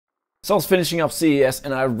So I was finishing up CES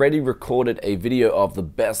and I already recorded a video of the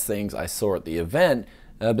best things I saw at the event,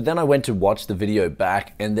 but then I went to watch the video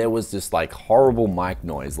back and there was this like horrible mic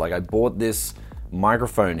noise. Like I bought this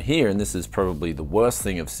microphone here, and this is probably the worst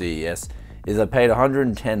thing of CES, is I paid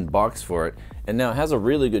 110 bucks for it, and now it has a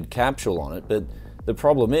really good capsule on it, but the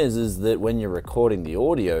problem is that when you're recording the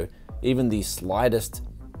audio, even the slightest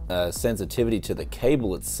sensitivity to the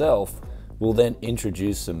cable itself will then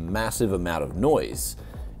introduce a massive amount of noise.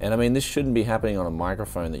 And I mean, this shouldn't be happening on a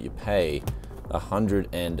microphone that you pay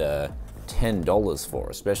 $110 for,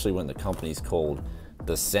 especially when the company's called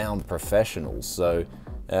the Sound Professionals. So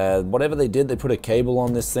whatever they did, they put a cable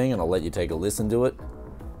on this thing, and I'll let you take a listen to it.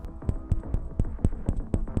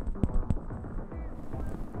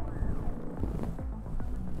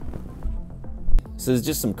 So there's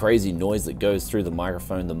just some crazy noise that goes through the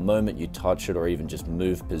microphone the moment you touch it or even just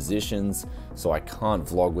move positions. So I can't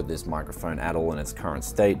vlog with this microphone at all in its current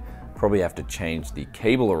state. Probably have to change the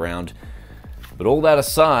cable around. But all that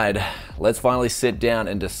aside, let's finally sit down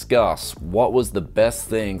and discuss what was the best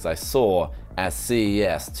things I saw at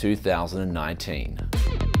CES 2019.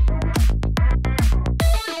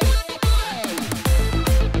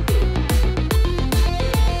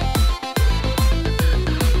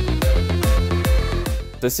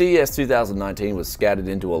 The CES 2019 was scattered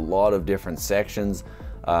into a lot of different sections.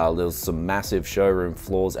 There was some massive showroom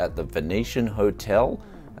floors at the Venetian Hotel,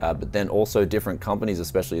 but then also different companies,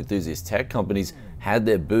 especially enthusiast tech companies, had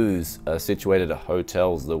their booths situated at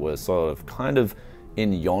hotels that were sort of kind of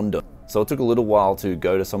in yonder. So it took a little while to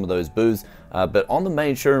go to some of those booths, but on the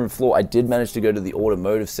main showroom floor, I did manage to go to the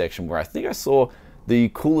automotive section, where I think I saw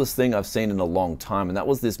the coolest thing I've seen in a long time, and that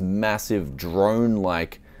was this massive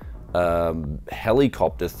drone-like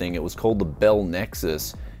helicopter thing. It was called the Bell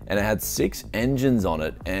Nexus, and it had 6 engines on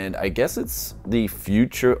it, and I guess it's the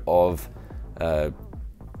future of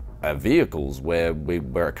vehicles, where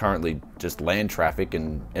we're currently just land traffic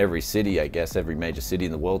in every city. I guess every major city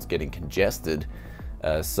in the world's getting congested,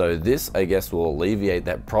 so this, I guess, will alleviate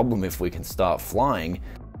that problem if we can start flying.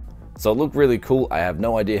 So it looked really cool. I have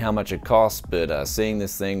no idea how much it costs, but seeing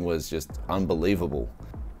this thing was just unbelievable.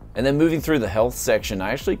 And then moving through the health section, I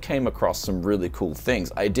actually came across some really cool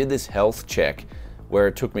things. I did this health check where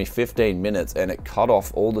it took me 15 minutes and it cut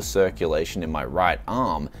off all the circulation in my right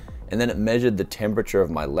arm, and then it measured the temperature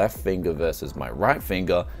of my left finger versus my right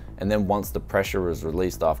finger, and then once the pressure was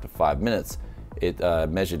released after 5 minutes, it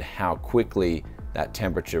measured how quickly that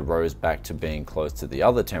temperature rose back to being close to the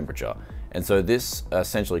other temperature. And so this,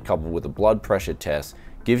 essentially coupled with a blood pressure test,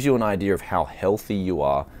 gives you an idea of how healthy you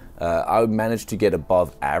are. I managed to get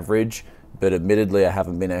above average, but admittedly I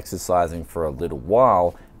haven't been exercising for a little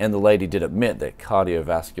while, and the lady did admit that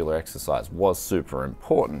cardiovascular exercise was super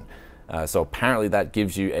important. So apparently that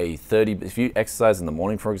gives you a if you exercise in the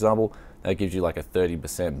morning, for example, that gives you like a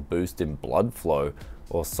 30% boost in blood flow,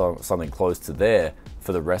 or something close to there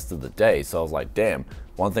for the rest of the day. So I was like, damn.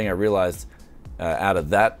 One thing I realized out of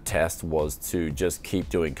that test was to just keep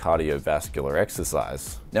doing cardiovascular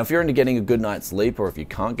exercise. Now, if you're into getting a good night's sleep, or if you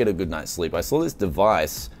can't get a good night's sleep, I saw this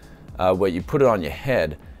device where you put it on your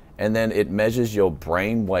head, and then it measures your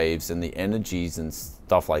brain waves and the energies and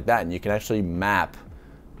stuff like that, and you can actually map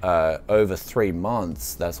over 3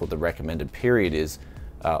 months, that's what the recommended period is,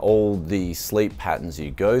 all the sleep patterns you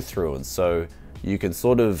go through. And so you can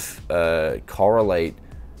sort of correlate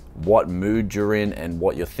what mood you're in and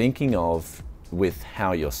what you're thinking of with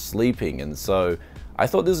how you're sleeping. And so I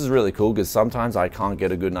thought this is really cool, because sometimes I can't get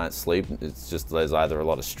a good night's sleep. It's just there's either a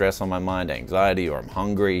lot of stress on my mind, anxiety, or I'm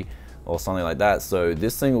hungry or something like that. So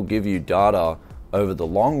this thing will give you data over the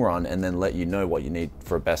long run and then let you know what you need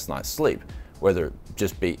for a best night's sleep, whether it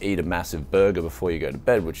just be eat a massive burger before you go to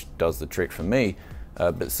bed, which does the trick for me,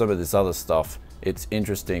 but some of this other stuff, it's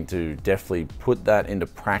interesting to definitely put that into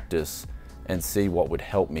practice and see what would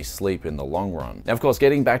help me sleep in the long run. Now, of course,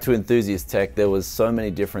 getting back to enthusiast tech, there was so many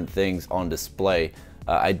different things on display.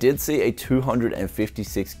 I did see a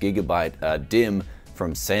 256 gigabyte DIMM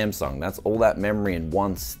from Samsung. That's all that memory in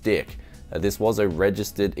one stick. This was a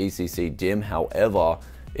registered ECC DIMM, however,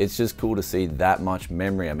 it's just cool to see that much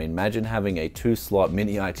memory. I mean, imagine having a 2-slot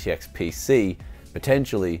mini ITX PC,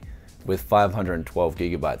 potentially with 512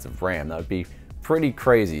 gigabytes of RAM. That would be pretty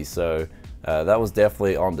crazy. So that was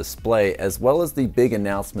definitely on display, as well as the big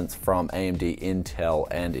announcements from AMD, Intel,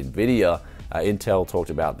 and Nvidia. Intel talked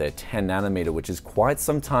about their 10 nanometer, which is quite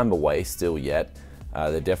some time away still yet.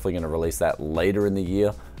 They're definitely going to release that later in the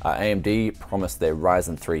year. AMD promised their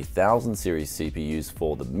Ryzen 3000 series CPUs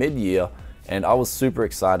for the mid-year, and I was super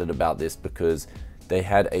excited about this because they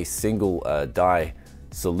had a single die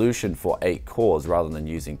solution for 8 cores rather than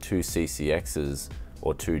using 2 CCXs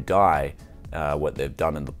or two die what they've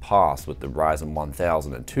done in the past with the Ryzen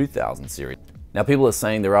 1000 and 2000 series. Now people are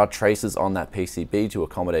saying there are traces on that PCB to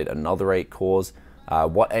accommodate another 8 cores.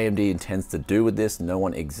 What AMD intends to do with this, no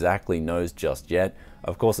one exactly knows just yet.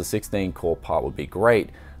 Of course, a 16 core part would be great,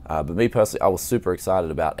 but me personally, I was super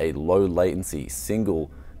excited about a low latency single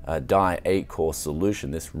die 8 core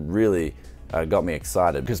solution. This really got me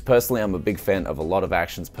excited because personally I'm a big fan of a lot of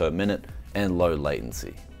actions per minute and low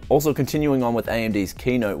latency. Also continuing on with AMD's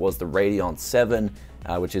keynote was the Radeon 7,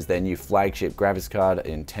 which is their new flagship graphics card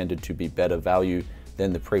intended to be better value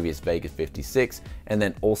than the previous Vega 56, and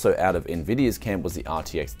then also out of Nvidia's camp was the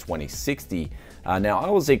RTX 2060. Now I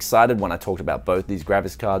was excited when I talked about both these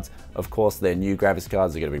graphics cards. Of course their new graphics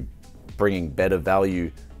cards are going to be bringing better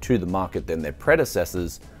value to the market than their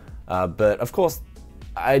predecessors, but of course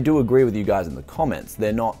I do agree with you guys in the comments.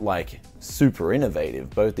 They're not like super innovative.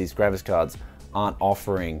 Both these graphics cards aren't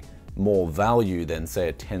offering more value than say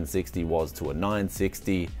a 1060 was to a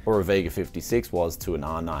 960 or a Vega 56 was to an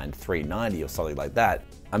R9 390 or something like that.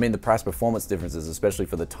 I mean, the price performance differences, especially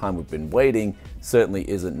for the time we've been waiting, certainly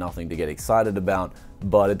isn't nothing to get excited about,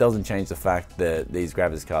 but it doesn't change the fact that these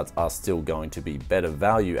graphics cards are still going to be better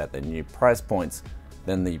value at their new price points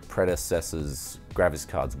than the predecessors' graphics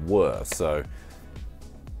cards were. So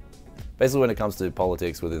basically when it comes to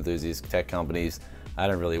politics with enthusiast tech companies, I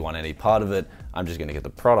don't really want any part of it. I'm just going to get the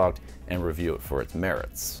product and review it for its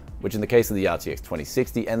merits, which in the case of the RTX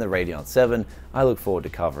 2060 and the Radeon 7, I look forward to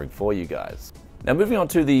covering for you guys. Now moving on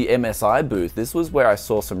to the MSI booth, this was where I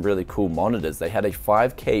saw some really cool monitors. They had a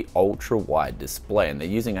 5K ultra wide display and they're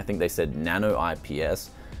using, I think they said nano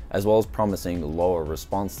IPS, as well as promising lower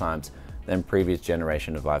response times than previous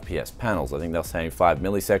generation of IPS panels. I think they're saying 5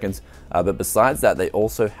 milliseconds, but besides that, they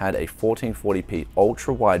also had a 1440p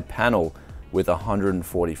ultra wide panel with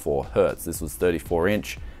 144 Hertz. This was 34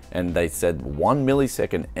 inch, and they said 1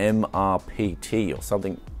 millisecond MRPT or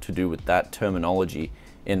something to do with that terminology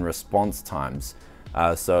in response times.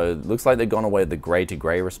 So it looks like they've gone away with the gray to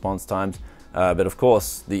gray response times. But of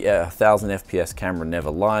course, the 1000 FPS camera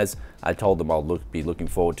never lies. I told them I'll be looking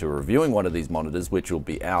forward to reviewing one of these monitors, which will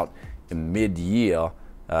be out in mid-year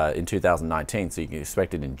in 2019, so you can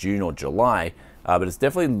expect it in June or July. But it's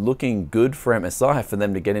definitely looking good for MSI for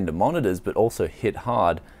them to get into monitors, but also hit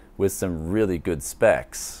hard with some really good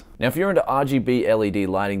specs. Now, if you're into RGB LED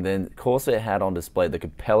lighting, then Corsair had on display the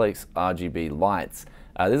Capellix RGB lights.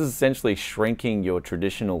 This is essentially shrinking your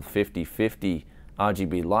traditional 50-50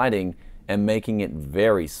 RGB lighting and making it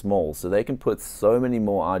very small. So they can put so many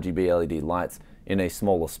more RGB LED lights in a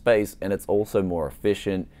smaller space, and it's also more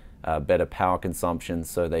efficient, better power consumption,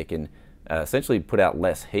 so they can essentially put out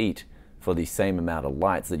less heat for the same amount of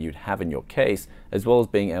lights that you'd have in your case, as well as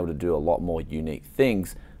being able to do a lot more unique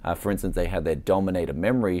things. For instance, they had their Dominator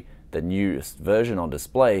memory, the newest version, on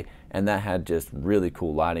display, and that had just really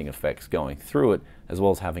cool lighting effects going through it, as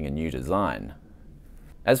well as having a new design.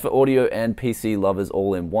 As for audio and PC lovers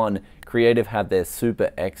all in one, Creative had their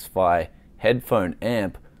Super X-Fi headphone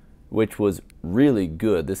amp, which was really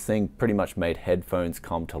good. This thing pretty much made headphones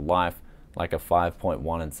come to life, like a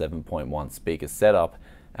 5.1 and 7.1 speaker setup.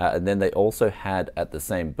 And then they also had at the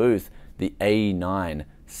same booth the A9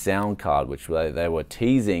 sound card, which they were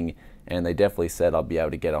teasing, and they definitely said I'll be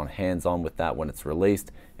able to get on hands-on with that when it's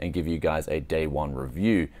released and give you guys a day one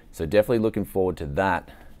review. So definitely looking forward to that.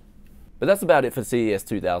 But that's about it for CES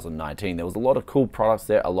 2019. There was a lot of cool products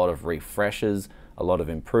there, a lot of refreshes, a lot of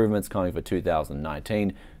improvements coming for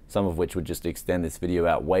 2019, some of which would just extend this video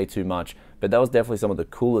out way too much. But that was definitely some of the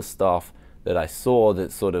coolest stuff that I saw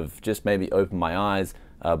that sort of just made me open my eyes,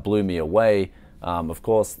 blew me away. Of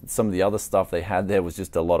course, some of the other stuff they had there was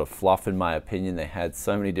just a lot of fluff in my opinion. They had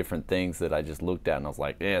so many different things that I just looked at and I was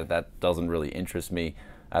like, yeah, that doesn't really interest me.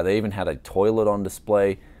 They even had a toilet on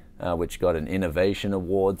display, which got an innovation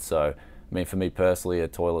award. So, I mean, for me personally, a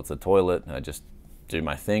toilet's a toilet. I just do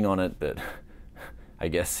my thing on it, but I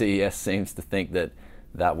guess CES seems to think that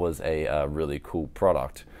that was a really cool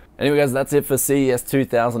product. Anyway guys, that's it for CES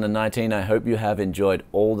 2019. I hope you have enjoyed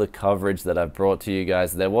all the coverage that I've brought to you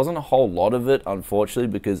guys. There wasn't a whole lot of it,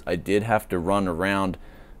 unfortunately, because I did have to run around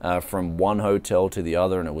from one hotel to the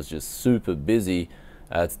other, and it was just super busy.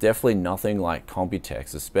 It's definitely nothing like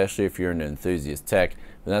Computex, especially if you're an enthusiast tech,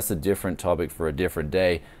 but that's a different topic for a different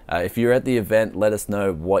day. If you're at the event, let us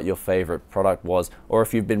know what your favorite product was, or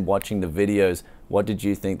if you've been watching the videos, what did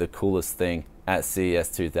you think the coolest thing at CES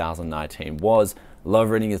 2019 was?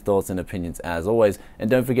 Love reading your thoughts and opinions as always, and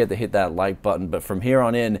don't forget to hit that like button. But from here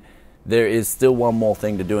on in, there is still one more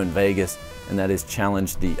thing to do in Vegas, and that is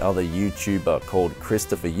challenge the other YouTuber called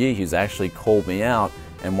Christopher Yee, who's actually called me out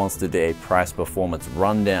and wants to do a price performance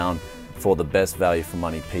rundown for the best value for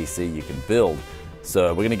money PC you can build. So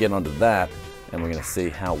we're going to get onto that, and we're going to see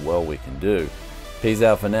how well we can do. Peace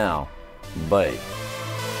out for now. Bye.